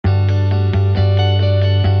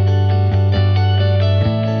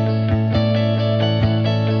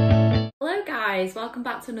guys, welcome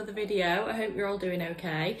back to another video. I hope you're all doing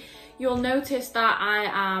okay. You'll notice that I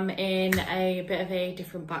am in a bit of a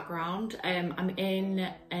different background. I'm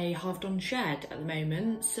in a half-done shed at the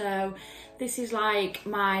moment. So this is like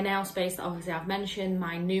my nail space that obviously I've mentioned,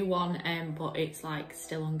 my new one, but it's like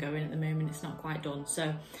still ongoing at the moment. It's not quite done.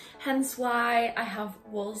 So hence why I have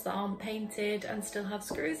walls that aren't painted and still have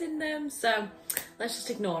screws in them. So let's just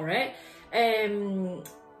ignore it.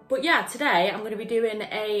 But yeah, today I'm going to be doing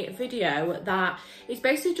a video that is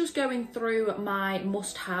basically just going through my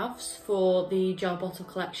must-haves for the gel bottle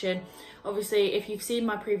collection. Obviously, if you've seen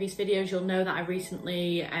my previous videos, you'll know that I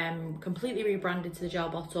recently completely rebranded to the gel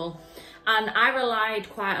bottle. And I relied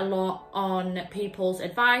quite a lot on people's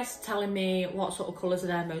advice, telling me what sort of colours are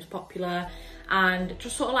their most popular, and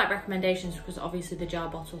just sort of like recommendations, because obviously the gel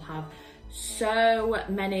bottle have so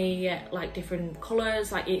many like different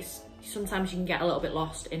colours. Like sometimes you can get a little bit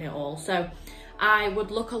lost in it all. So I would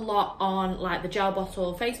look a lot on like the gel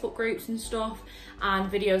bottle Facebook groups and stuff,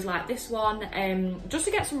 and videos like this one, just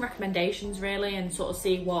to get some recommendations really, and sort of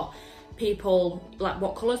see what people like,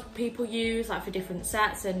 what colours people use like for different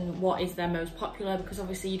sets, and what is their most popular, because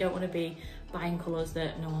obviously you don't want to be buying colours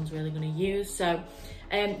that no one's really going to use. So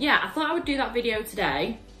yeah, I thought I would do that video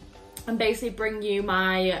today and basically bring you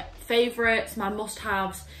my favourites, my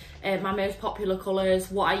must-haves, my most popular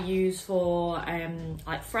colours, what I use for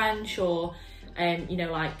like French, or you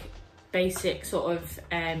know, like basic sort of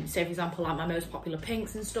say for example like my most popular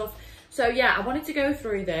pinks and stuff. So yeah, I wanted to go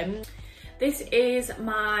through them. This is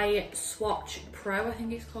my Swatch Pro, I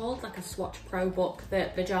think it's called, like a Swatch Pro book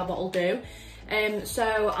that the gel bottle do.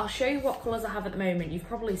 So I'll show you what colours I have at the moment. You've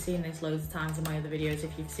probably seen this loads of times in my other videos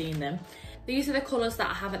if you've seen them. These are the colours that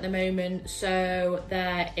I have at the moment. So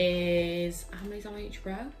there is, how many's on each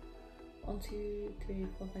row? 1, 2, 3,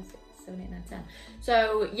 4, 5, 6, 7, 8, 9, 10.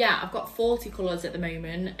 So yeah, I've got 40 colours at the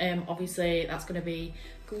moment. Obviously that's going to be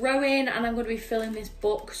growing, and I'm going to be filling this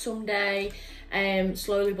book someday,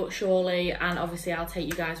 slowly but surely, and obviously I'll take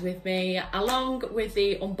you guys with me along with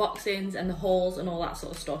the unboxings and the hauls and all that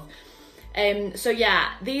sort of stuff. So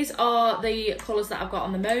yeah, these are the colours that I've got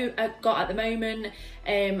on the at the moment,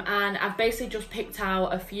 and I've basically just picked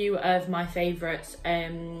out a few of my favourites,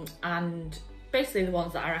 and basically the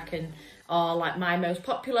ones that I reckon are like my most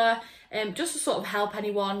popular, just to sort of help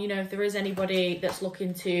anyone, you know, if there is anybody that's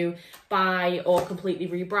looking to buy or completely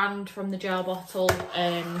rebrand from the gel bottle.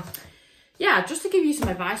 Yeah, just to give you some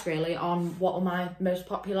advice really on what are my most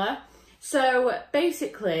popular. So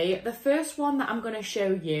basically the first one that I'm going to show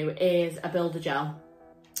you is a Builder Gel.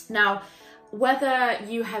 Now, whether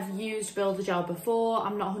you have used Builder Gel before,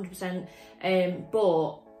 I'm not 100%,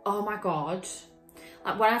 but oh my god,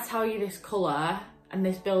 like when I tell you this colour and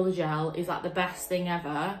this Builder Gel is like the best thing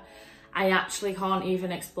ever, I actually can't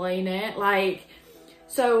even explain it. Like,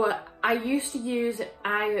 so I used to use,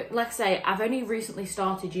 like I say, I've only recently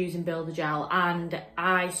started using Builder Gel, and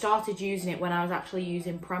I started using it when I was actually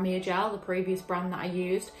using Premier Gel, the previous brand that I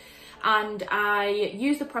used. And I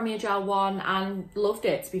used the Premier Gel one and loved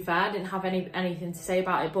it, to be fair. I didn't have anything to say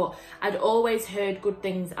about it, but I'd always heard good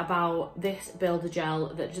things about this Builder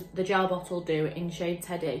Gel that the gel bottle do in shade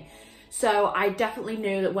Teddy. So I definitely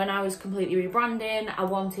knew that when I was completely rebranding, I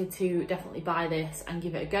wanted to definitely buy this and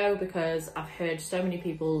give it a go, because I've heard so many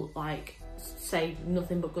people like say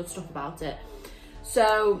nothing but good stuff about it.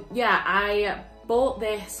 So yeah, I bought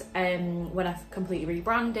this when I've completely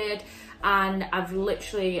rebranded, and I've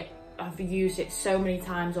used it so many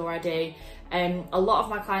times already. A lot of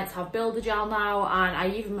my clients have Builder Gel now, and I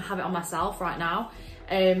even have it on myself right now.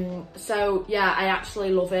 So yeah, I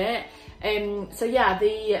actually love it. So yeah,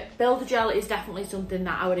 the Builder Gel is definitely something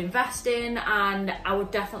that I would invest in, and I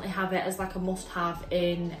would definitely have it as like a must-have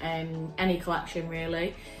in any collection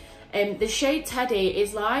really. The shade Teddy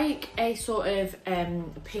is like a sort of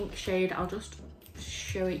pink shade. I'll just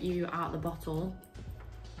show it you out the bottle.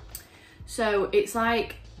 So it's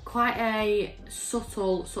like quite a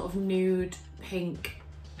subtle sort of nude pink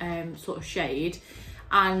sort of shade,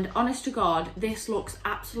 and honest to God, this looks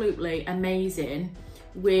absolutely amazing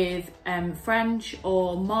with French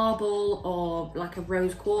or marble or like a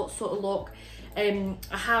rose quartz sort of look. I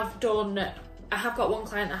have got one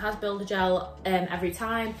client that has Builder Gel every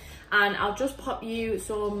time, and I'll just pop you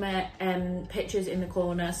some pictures in the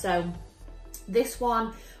corner. So this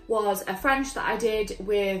one was a French that I did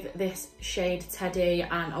with this shade Teddy,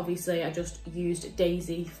 and obviously I just used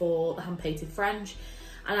Daisy for the hand painted French,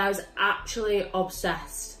 and I was actually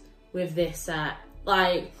obsessed with this set.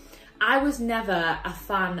 Like, I was never a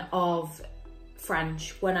fan of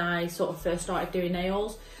French when I sort of first started doing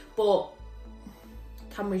nails, but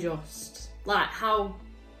can we just, like, how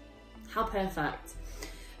perfect.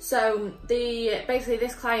 So basically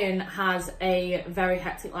this client has a very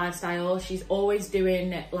hectic lifestyle. She's always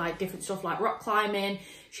doing like different stuff like rock climbing.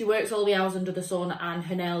 She works all the hours under the sun, and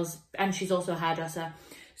her nails, and she's also a hairdresser.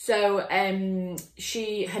 So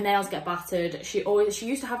her nails get battered. She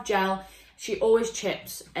used to have gel. She always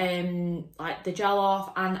chips like the gel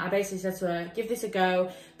off, and I basically said to her, give this a go,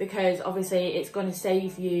 because obviously it's going to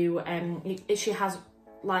save you. She has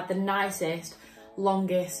like the nicest,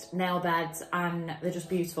 longest nail beds, and they're just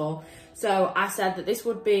beautiful. So I said that this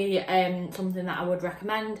would be something that I would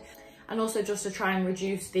recommend, and also just to try and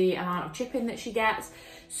reduce the amount of chipping that she gets.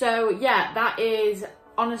 So yeah, that is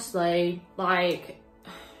honestly like,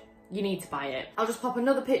 you need to buy it. I'll just pop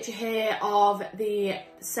another picture here of the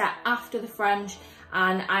set after the French,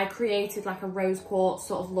 and I created like a rose quartz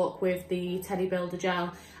sort of look with the Teddy Builder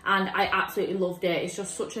gel, and I absolutely loved it. It's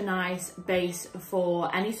just such a nice base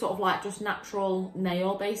for any sort of like just natural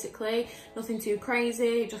nail, basically. Nothing too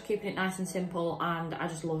crazy, just keeping it nice and simple, and I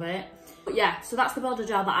just love it. But yeah, so that's the Builder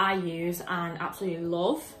gel that I use and absolutely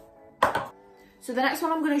love. So the next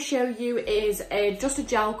one I'm going to show you is just a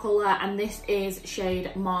gel colour, and this is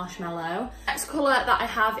shade Marshmallow. Next colour that I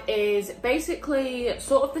have is basically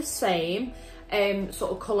sort of the same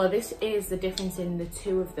sort of colour. This is the difference in the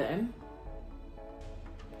two of them.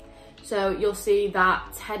 So you'll see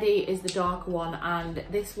that Teddy is the darker one and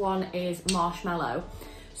this one is Marshmallow.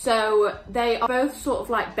 So they are both sort of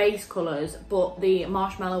like base colours, but the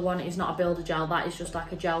Marshmallow one is not a builder gel, that is just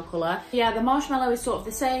like a gel colour. Yeah, the Marshmallow is sort of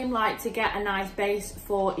the same, like to get a nice base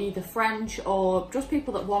for either French or just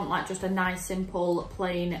people that want like just a nice simple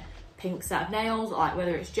plain pink set of nails, like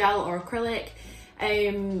whether it's gel or acrylic.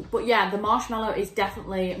 But yeah, the Marshmallow is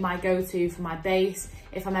definitely my go-to for my base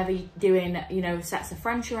if I'm ever doing, you know, sets of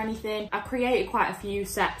French or anything. I created quite a few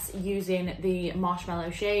sets using the Marshmallow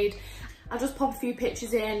shade. I'll just pop a few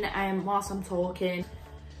pictures in whilst I'm talking.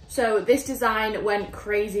 So this design went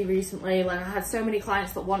crazy recently. Like I had so many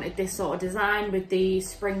clients that wanted this sort of design with the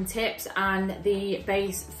spring tips, and the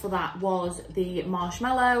base for that was the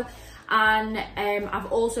Marshmallow. And I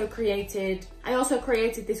also created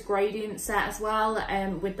this gradient set as well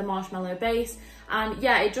with the Marshmallow base. And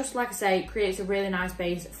yeah, it just, like I say, creates a really nice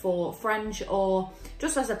base for French or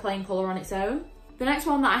just as a plain colour on its own. The next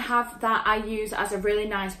one that I have that I use as a really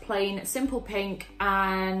nice plain simple pink,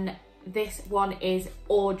 and this one is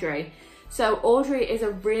Audrey. So Audrey is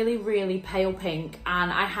a really, really pale pink,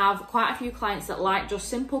 and I have quite a few clients that like just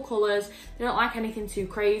simple colours. They don't like anything too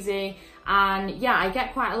crazy, and yeah, I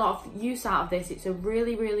get quite a lot of use out of this. It's a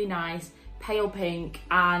really, really nice pale pink,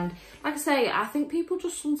 and like I say, I think people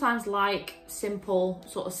just sometimes like simple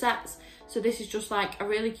sort of sets. So this is just like a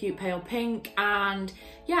really cute pale pink, and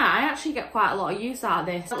yeah, I actually get quite a lot of use out of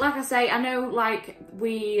this. But like I say, I know like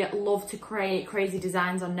we love to create crazy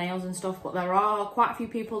designs on nails and stuff, but there are quite a few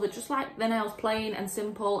people that just like their nails plain and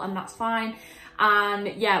simple, and that's fine. And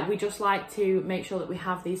yeah, we just like to make sure that we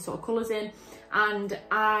have these sort of colours in. And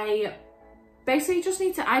I basically just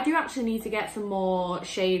I do actually need to get some more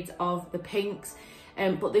shades of the pinks,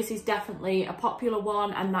 but this is definitely a popular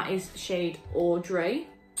one, and that is shade Audrey.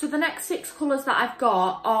 So the next 6 colours that I've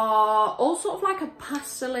got are all sort of like a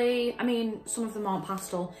pastel-y. I mean, some of them aren't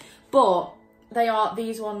pastel, but they are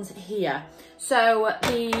these ones here. So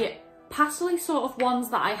the pastel-y sort of ones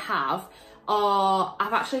that I have are,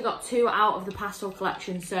 I've actually got 2 out of the pastel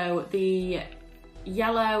collection. So the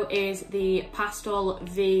yellow is the Pastel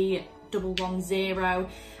V110,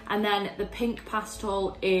 and then the pink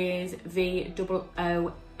pastel is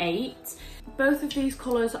V008. Both of these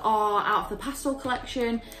colours are out of the pastel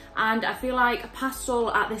collection, and I feel like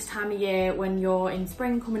pastel at this time of year, when you're in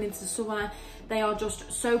spring coming into summer, they are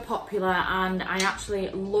just so popular, and I actually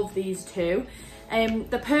love these two.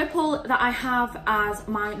 The purple that I have as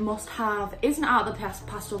my must-have isn't out of the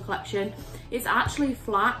pastel collection. It's actually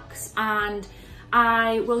flax, and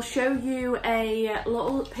I will show you a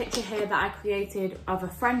little picture here that I created of a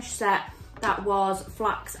French set that was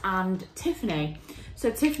flax and Tiffany. So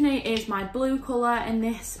Tiffany is my blue colour in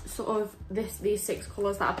this sort of these 6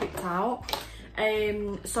 colours that I picked out.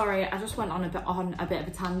 Sorry, I just went on a bit of a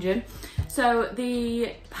tangent. So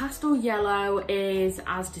the pastel yellow is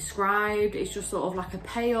as described. It's just sort of like a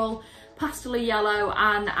pale pastel yellow,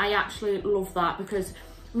 and I actually love that because,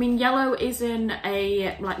 I mean, yellow isn't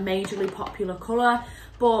a like majorly popular colour,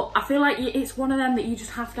 but I feel like it's one of them that you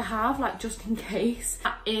just have to have, like, just in case.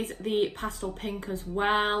 That is the pastel pink as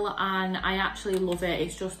well, and I actually love it.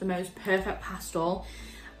 It's just the most perfect pastel.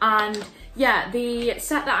 And yeah, the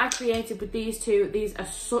set that I created with these two, these are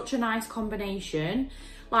such a nice combination.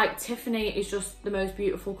 Like, Tiffany is just the most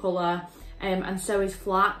beautiful colour. and so is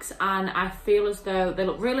flax, and I feel as though they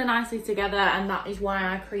look really nicely together, and that is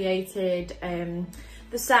why I created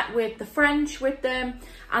the set with the French with them.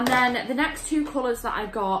 And then the next two colours that I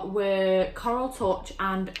got were Coral Touch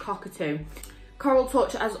and Cockatoo. Coral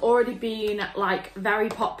Touch has already been like very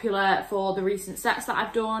popular for the recent sets that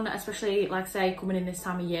I've done, especially like I say coming in this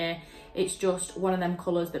time of year. It's just one of them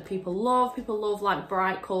colours that people love. People love like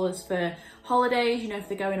bright colours for holidays, you know, if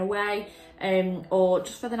they're going away, or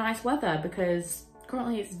just for the nice weather, because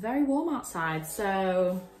currently it's very warm outside,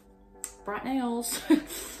 so bright nails.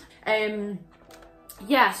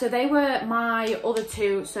 Yeah, so they were my other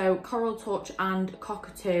two, so Coral Touch and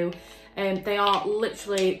Cockatoo. They are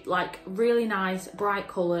literally like really nice bright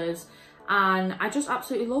colours, and I just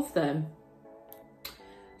absolutely love them.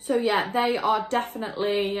 So yeah, they are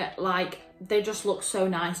definitely like, they just look so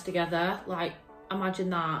nice together. Like, imagine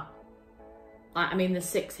that. Like, I mean, there's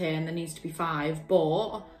 6 here and there needs to be 5,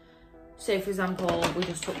 but say for example, we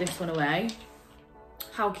just took this one away.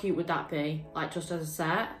 How cute would that be? Like, just as a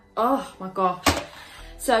set. Oh my gosh.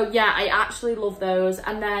 So yeah, I actually love those.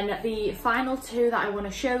 And then the final two that I want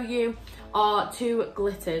to show you are 2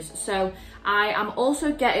 glitters. So I am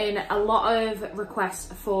also getting a lot of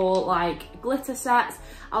requests for like glitter sets.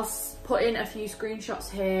 I'll put in a few screenshots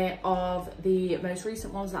here of the most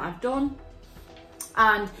recent ones that I've done.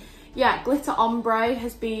 And yeah, glitter ombre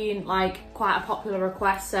has been like quite a popular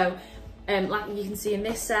request. So like you can see in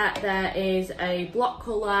this set, there is a block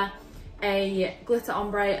colour, a glitter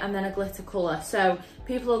ombre, and then a glitter colour. So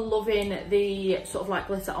people are loving the sort of like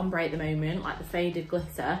glitter ombre at the moment, like the faded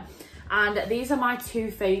glitter. And these are my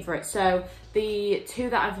 2 favourites. So the 2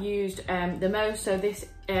 that I've used the most, so this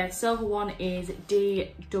silver one is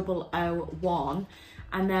D001,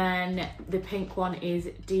 and then the pink one is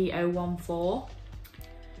D014.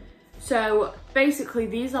 So basically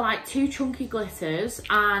these are like 2 chunky glitters,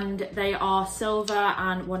 and they are silver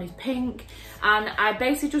and one is pink. And I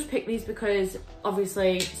basically just picked these because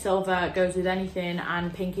obviously silver goes with anything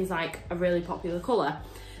and pink is like a really popular colour.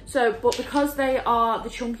 So, but because they are the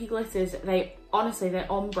chunky glitters, they honestly, they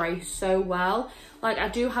ombre so well. Like, I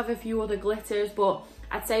do have a few other glitters, but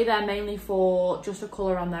I'd say they're mainly for just a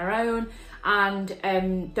colour on their own, and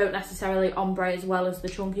don't necessarily ombre as well as the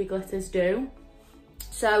chunky glitters do.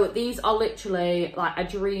 So these are literally like a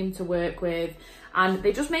dream to work with, and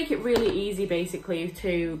they just make it really easy basically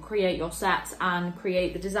to create your sets and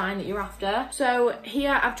create the design that you're after. So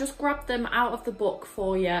here I've just grabbed them out of the book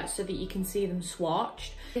for you so that you can see them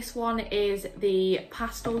swatched. This one is the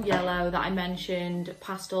pastel yellow that I mentioned,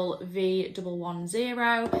 pastel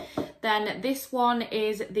V110. Then this one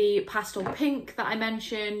is the pastel pink that I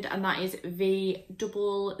mentioned, and that is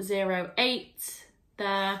V008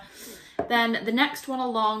 there. Then the next one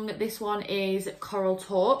along, this one is Coral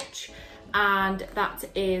Touch, and that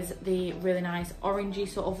is the really nice orangey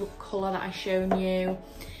sort of colour that I've shown you.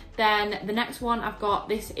 Then the next one I've got,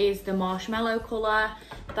 this is the marshmallow colour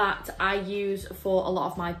that I use for a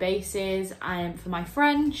lot of my bases for my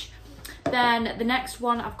French. Then the next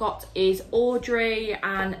one I've got is Audrey,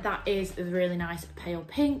 and that is the really nice pale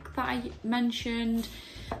pink that I mentioned.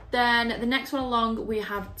 Then the next one along, we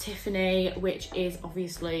have Tiffany, which is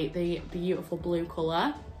obviously the beautiful blue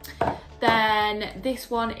colour. Then this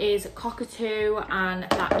one is Cockatoo, and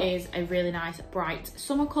that is a really nice bright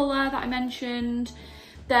summer colour that I mentioned.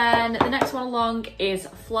 Then the next one along is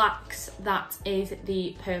Flax, that is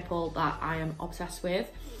the purple that I am obsessed with.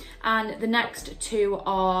 And the next 2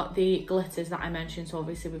 are the glitters that I mentioned. So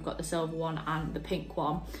obviously we've got the silver one and the pink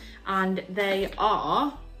one, and they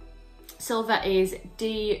are, silver is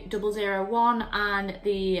D001 and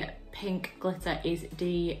the pink glitter is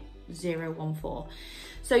D014.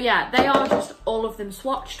 So yeah, they are just all of them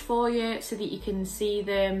swatched for you so that you can see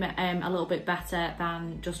them a little bit better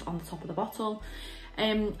than just on the top of the bottle.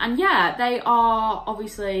 And yeah, they are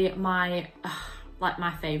obviously my like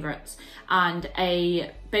my favourites, and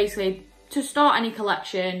basically to start any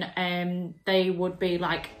collection, they would be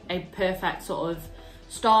like a perfect sort of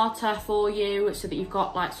starter for you, so that you've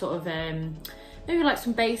got like sort of maybe like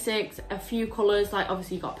some basics, a few colours, like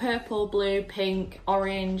obviously you've got purple, blue, pink,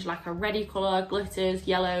 orange, like a reddy colour, glitters,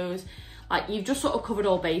 yellows, like you've just sort of covered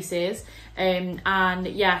all bases. And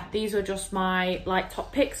yeah, these are just my like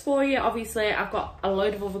top picks for you. Obviously I've got a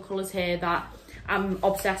load of other colours here that I'm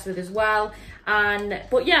obsessed with as well,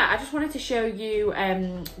 but yeah, I just wanted to show you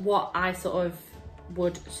what I sort of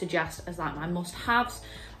would suggest as like my must-haves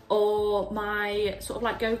or my sort of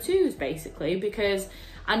like go-tos basically, because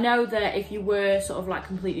I know that if you were sort of like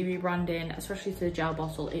completely rebranding, especially to the gel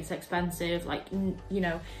bottle, it's expensive. Like, you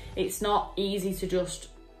know, it's not easy to just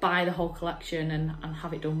buy the whole collection and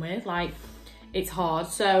have it done with. Like, it's hard.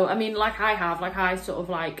 So I mean, like I sort of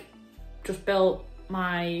like just built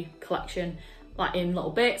my collection like in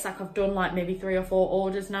little bits. Like I've done like maybe 3 or 4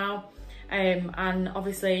 orders now, and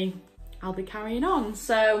obviously I'll be carrying on.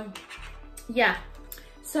 So yeah,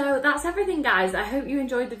 so that's everything, guys. I hope you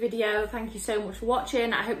enjoyed the video. Thank you so much for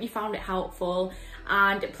watching. I hope you found it helpful,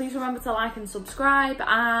 and please remember to like and subscribe,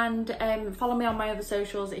 and follow me on my other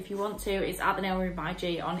socials if you want to. It's @thenailroom by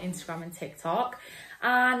G on Instagram and TikTok.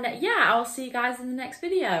 And yeah, I'll see you guys in the next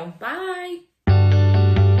video. Bye.